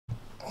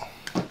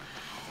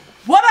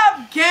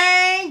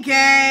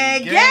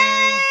Gang.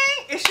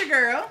 It's your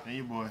girl. And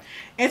your boy.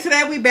 And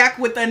today we back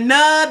with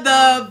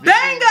another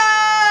banger.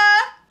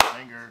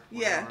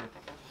 Yeah.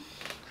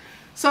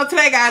 So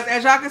today, guys,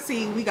 as y'all can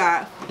see, we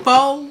got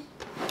 4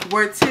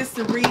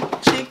 rotisserie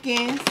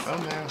chickens. Oh,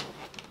 man.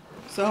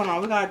 So hold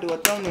on, we gotta do a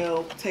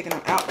thumbnail taking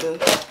them out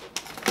the.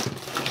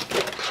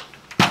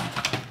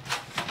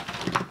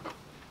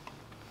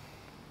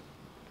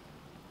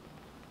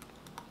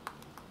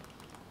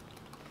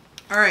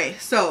 All right,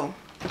 so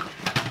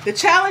the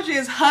challenge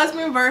is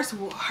husband versus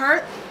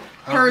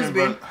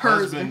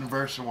husband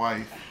versus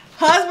wife.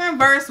 Husband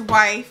versus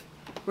wife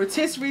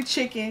rotisserie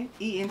chicken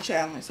eating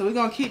challenge. So we're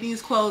gonna keep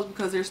these closed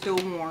because they're still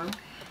warm.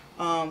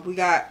 We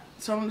got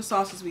some of the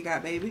sauces we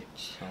got, baby.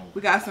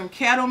 We got some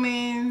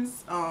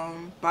Cattleman's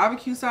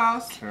barbecue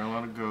sauce,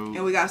 Carolina Gold,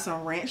 and we got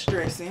some ranch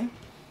dressing.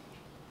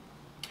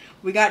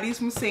 We got these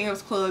from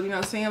Sam's Club. You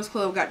know, Sam's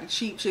Club got the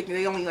cheap chicken.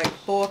 They only like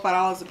 $4 or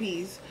 $5 a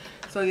piece.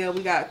 So yeah,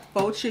 we got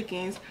 4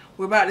 chickens.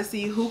 We're about to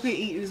see who can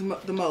eat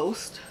the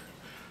most.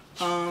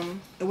 And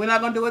we're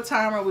not gonna do a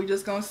timer. We're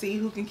just gonna see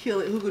who can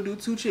kill it, who can do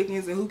 2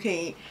 chickens and who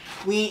can't.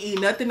 We ain't eat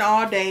nothing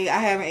all day. I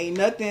haven't ate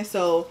nothing,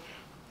 so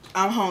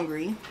I'm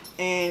hungry.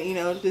 And you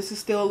know, this is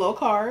still low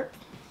carb.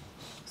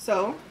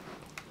 So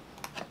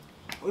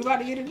we're about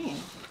to get it in.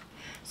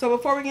 So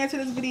before we get into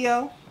this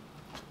video,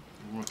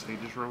 I'm gonna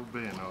take this rubber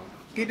band off.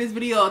 Give this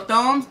video a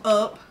thumbs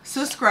up,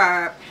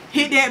 subscribe,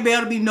 hit that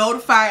bell to be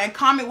notified, and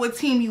comment what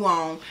team you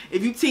on.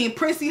 If you team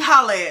Prissy,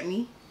 holla at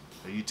me.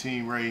 If you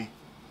team Ray,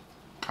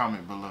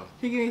 comment below.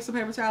 Can you give me some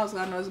paper towels?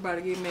 I know it's about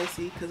to get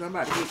messy because I'm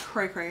about to get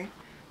cray-cray.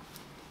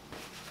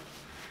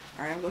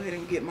 Alright, I'm gonna go ahead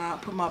and get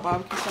put my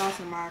barbecue sauce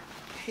in my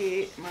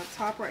head, my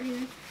top right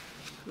here.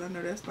 Because I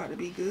know that's about to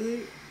be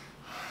good.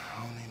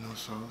 I don't need no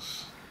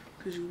sauce.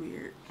 Because you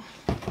weird.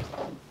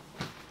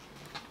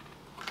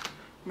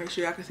 Make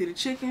sure y'all can see the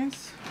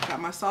chickens. Got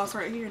my sauce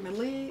right here in the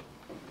lid.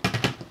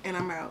 And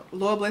I'm out.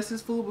 Lord bless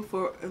this food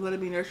before and let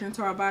it be nurturing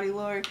to our body,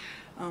 Lord.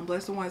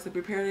 Bless the ones that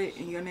prepared it.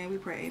 In your name we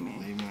pray,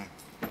 amen. Amen.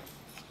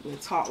 We'll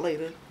talk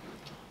later.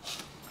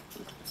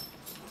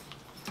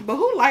 But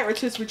who like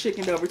rotisserie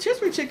chicken though?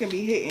 Rotisserie chicken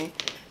be hitting.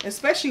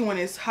 Especially when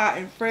it's hot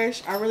and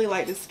fresh. I really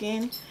like the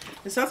skin.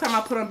 And sometimes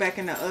I put them back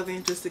in the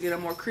oven just to get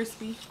them more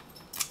crispy.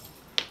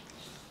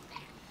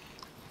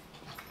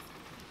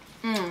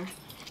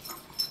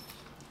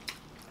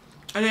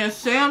 And then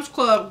Sam's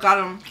Club got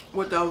them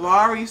with the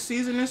Raleigh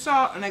seasoning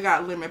salt. And they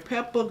got lemon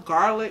pepper,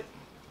 garlic,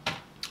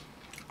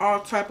 all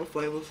type of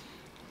flavors.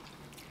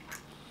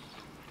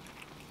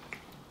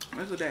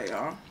 That's a day,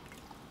 y'all.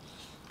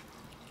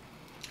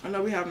 I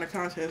know we having a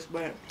contest,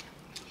 but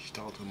She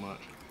talk too much.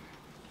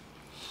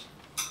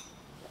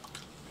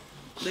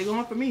 they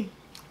going for me.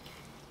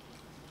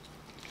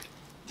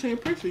 Team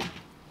Prissy.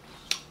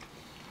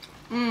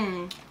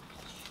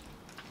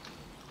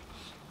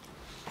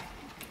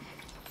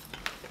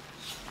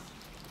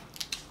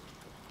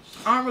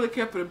 I don't really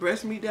care for the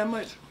breast meat that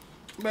much.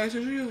 But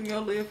since you're using your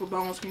lid for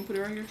bones, can you put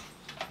it right here?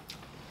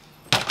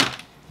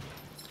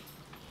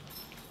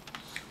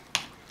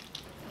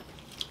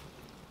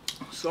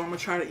 So I'm gonna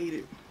try to eat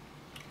it.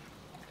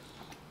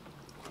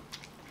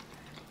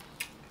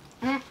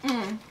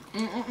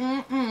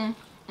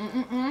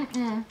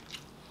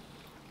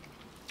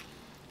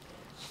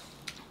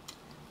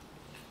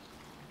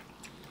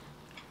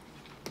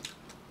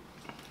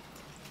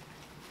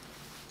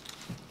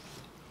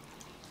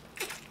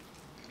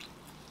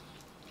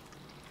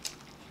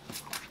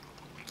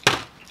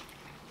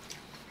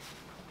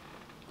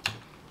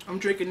 I'm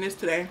drinking this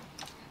today.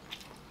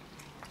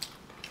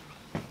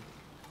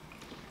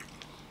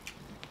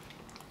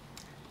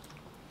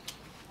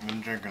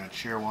 I'm drinking a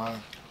cheer wine.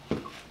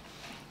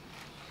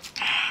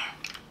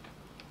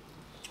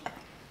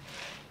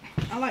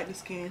 I like the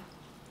skin.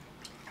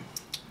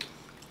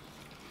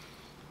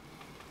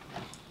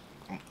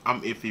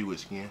 I'm iffy with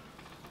skin.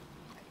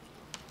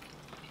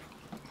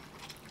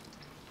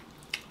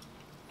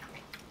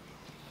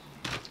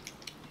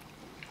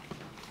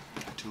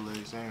 Got 2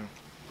 legs down.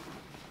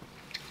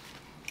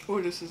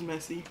 Or this is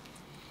messy.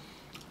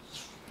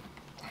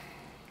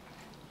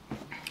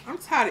 I'm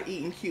tired of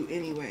eating cute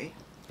anyway.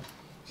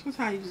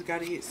 Sometimes you just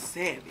gotta get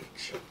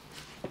savage.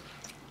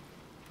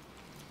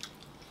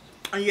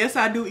 And yes,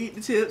 I do eat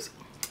the tips.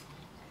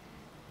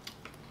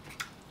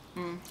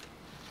 I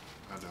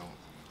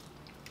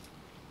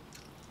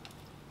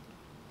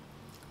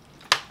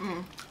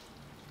don't.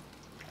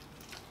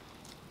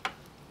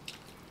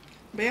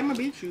 Babe, I'm gonna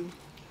beat you.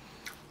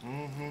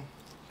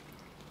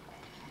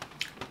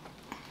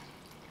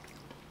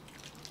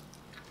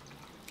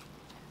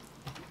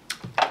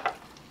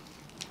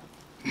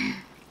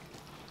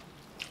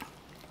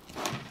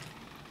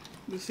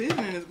 The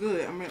seasoning is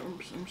good.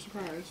 I'm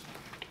surprised.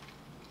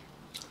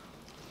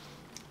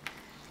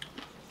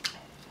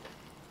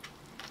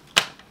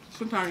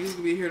 Sometimes you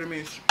can be here to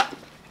miss.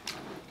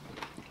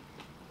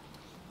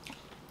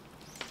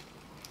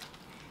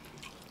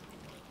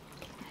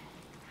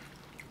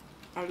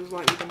 I just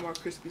like eating more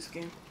crispy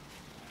skin.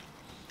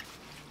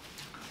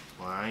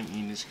 Well, I ain't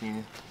eating the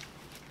skin.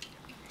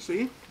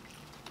 See?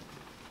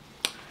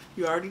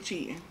 You already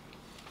cheating.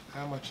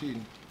 How am I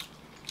cheating?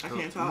 I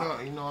can't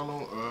talk. You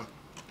know,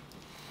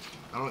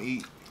 I don't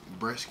eat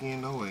breast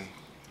skin no way.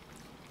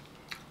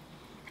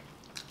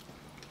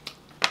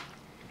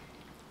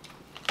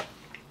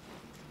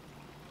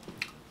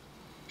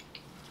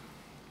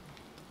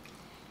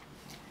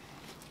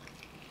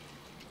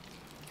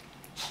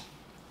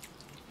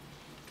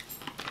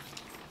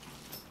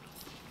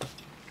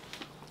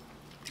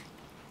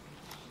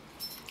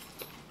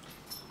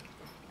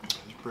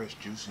 This breast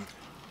juicy.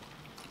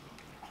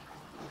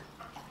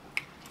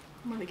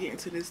 I'm gonna get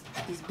into this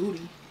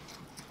booty.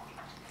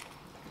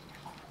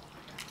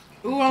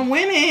 Ooh, I'm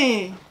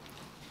winning.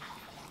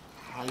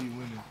 How you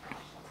winning?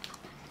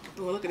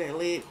 Ooh, look at that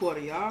leg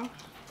quarter, y'all.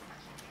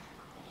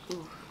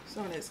 Ooh,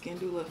 some of that skin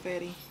do look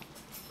fatty.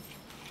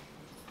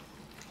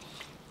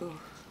 Ooh.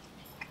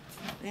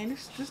 Man,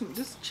 this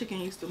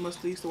chicken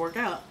must used to work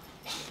out.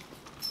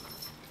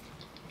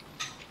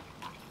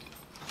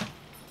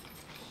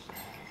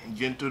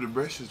 Getting through the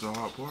breast is the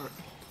hard part.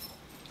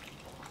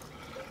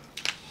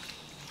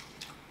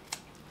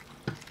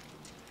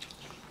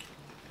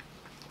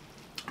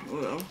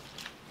 Well,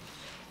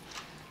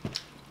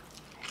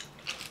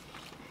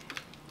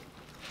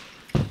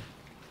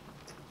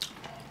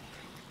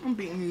 I'm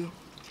beating you.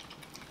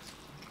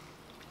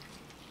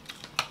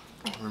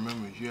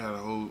 Remember, you had a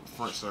whole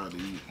front side to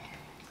eat.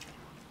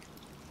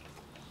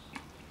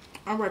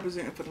 I'm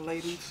representing for the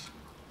ladies.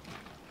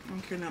 I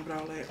don't care nothing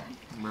about all that.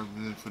 I'm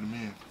representing for the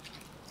men.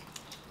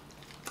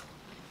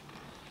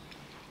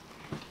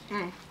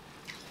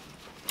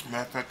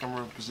 Matter of fact, I'm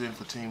representing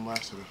for Team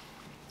Lassiter.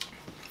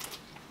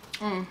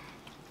 And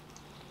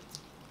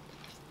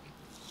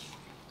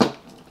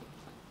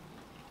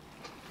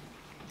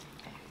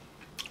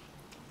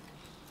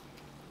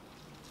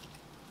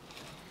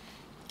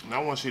I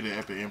want to see the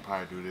Epic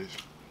Empire do this.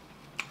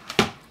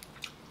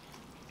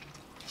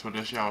 So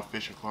that's y'all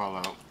official call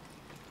out.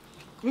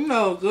 You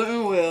know good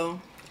and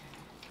well.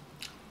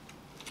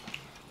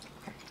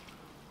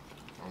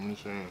 I'm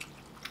just saying.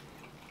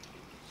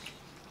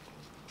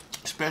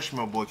 Especially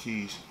my boy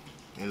Keys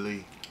and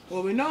Lee.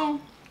 Well, we know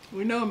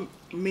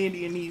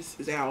Mandy and Niece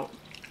is out.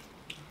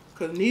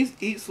 Because Niece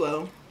eats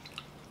slow.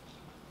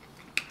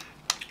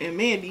 And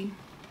Mandy,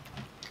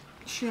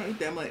 she don't eat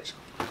that much.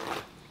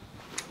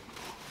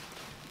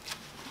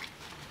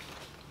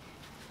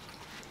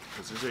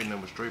 Because this ain't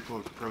nothing but straight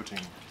protein.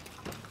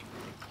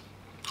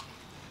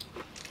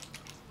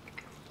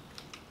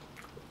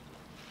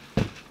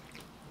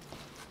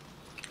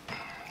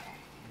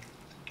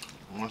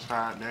 One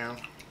side down.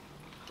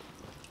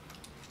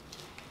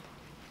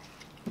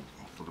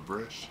 For the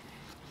breast.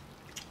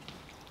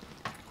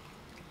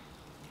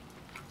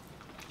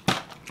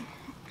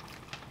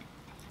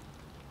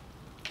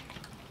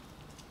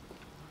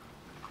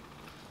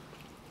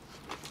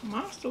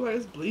 My stomach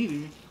is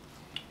bleeding.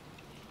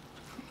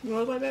 You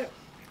look like that?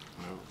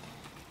 Nope.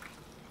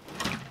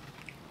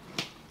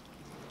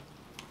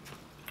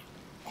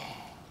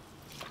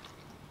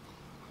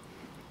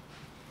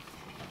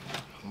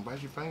 Don't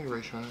bite your finger,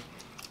 Ray Sean.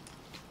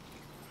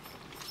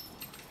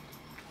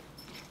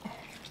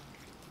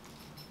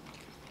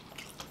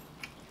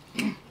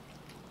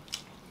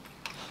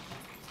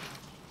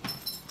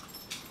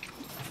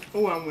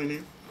 Oh, I'm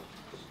winning.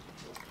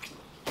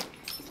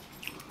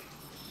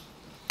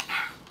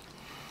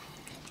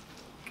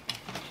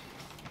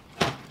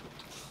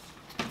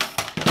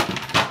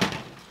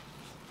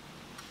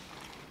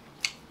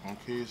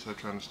 Okay, so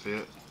trying to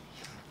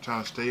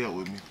stay up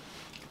with me.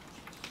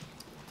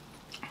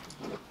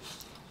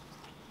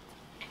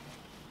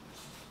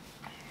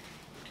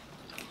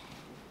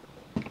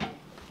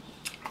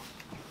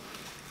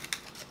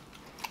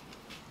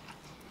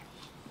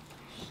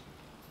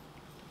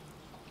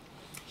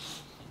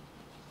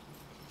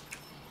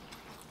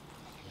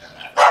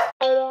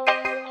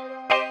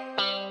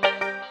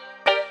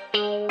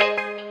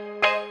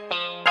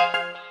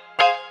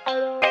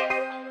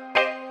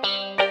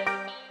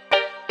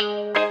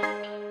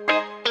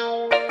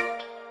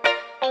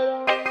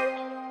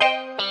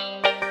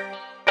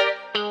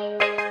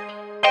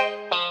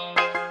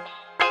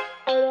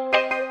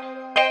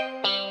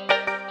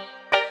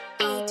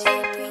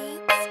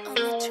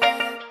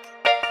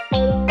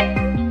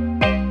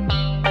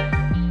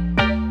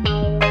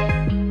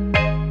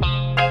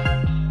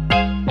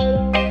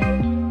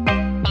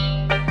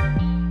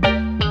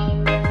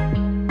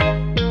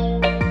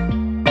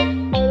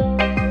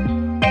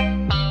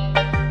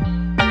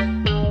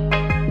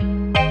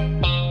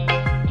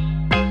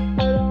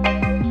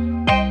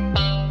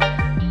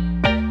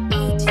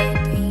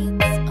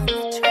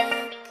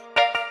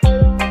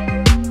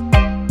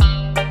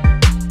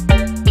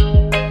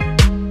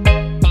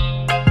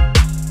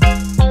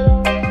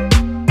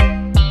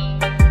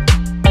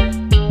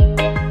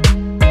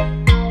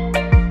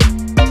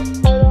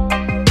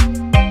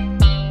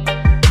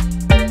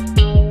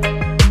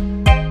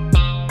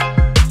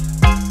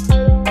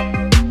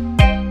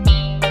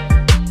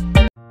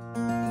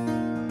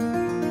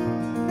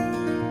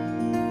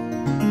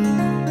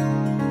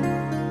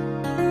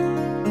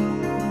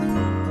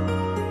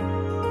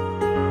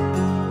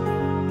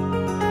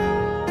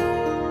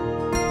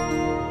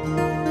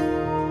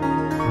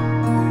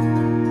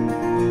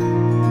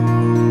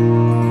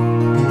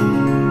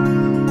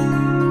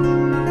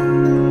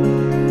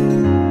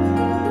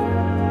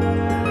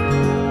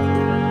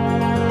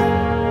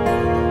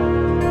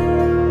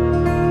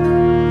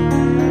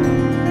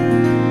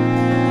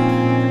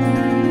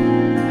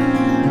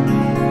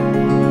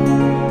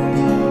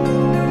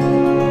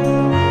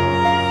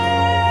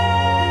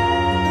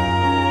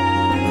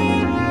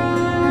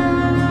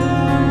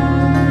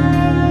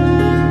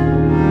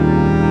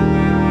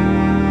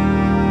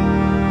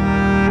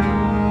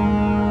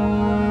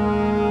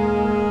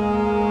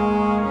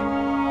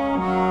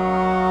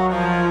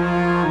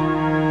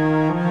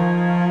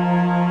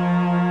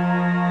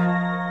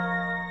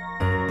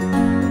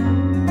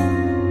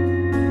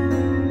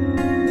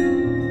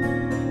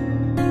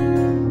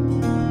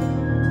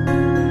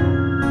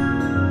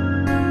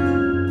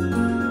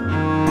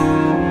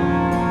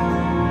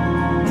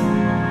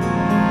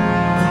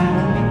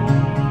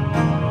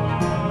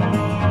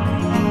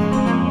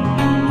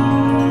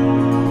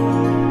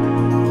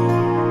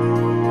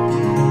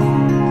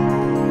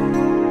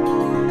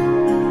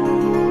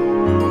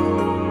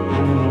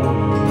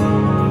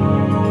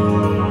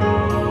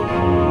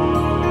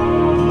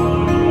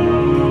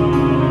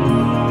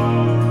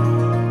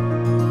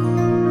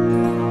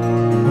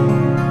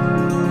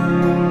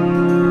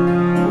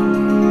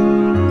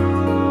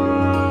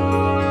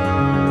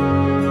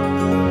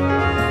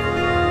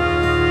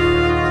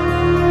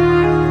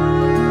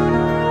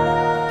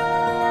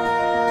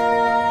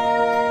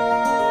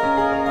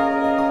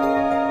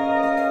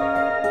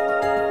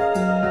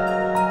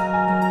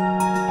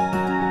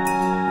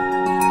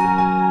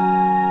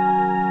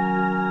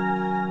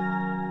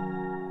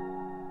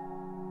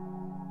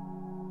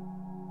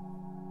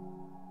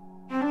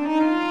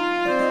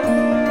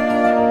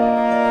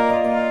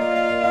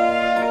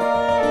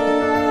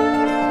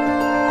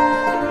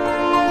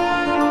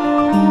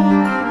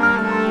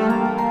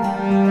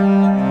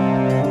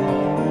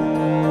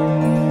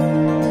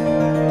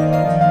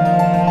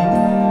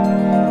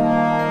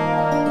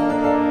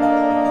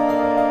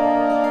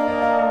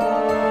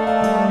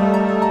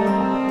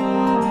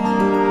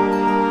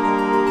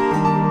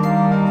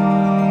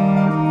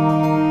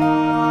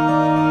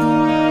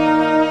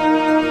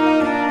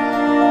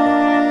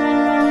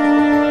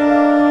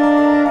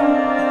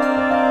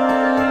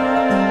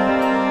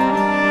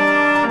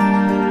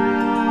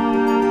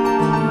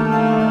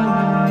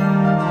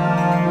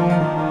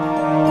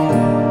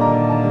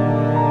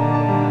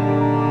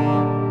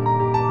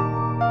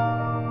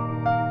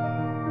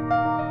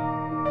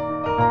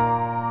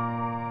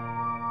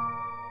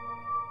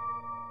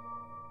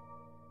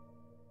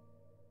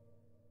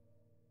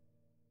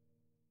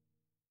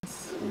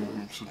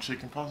 Some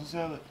chicken pasta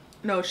salad?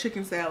 No,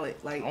 chicken salad.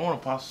 Like I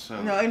want a pasta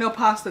salad. No, ain't no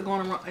pasta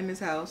going around in this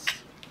house.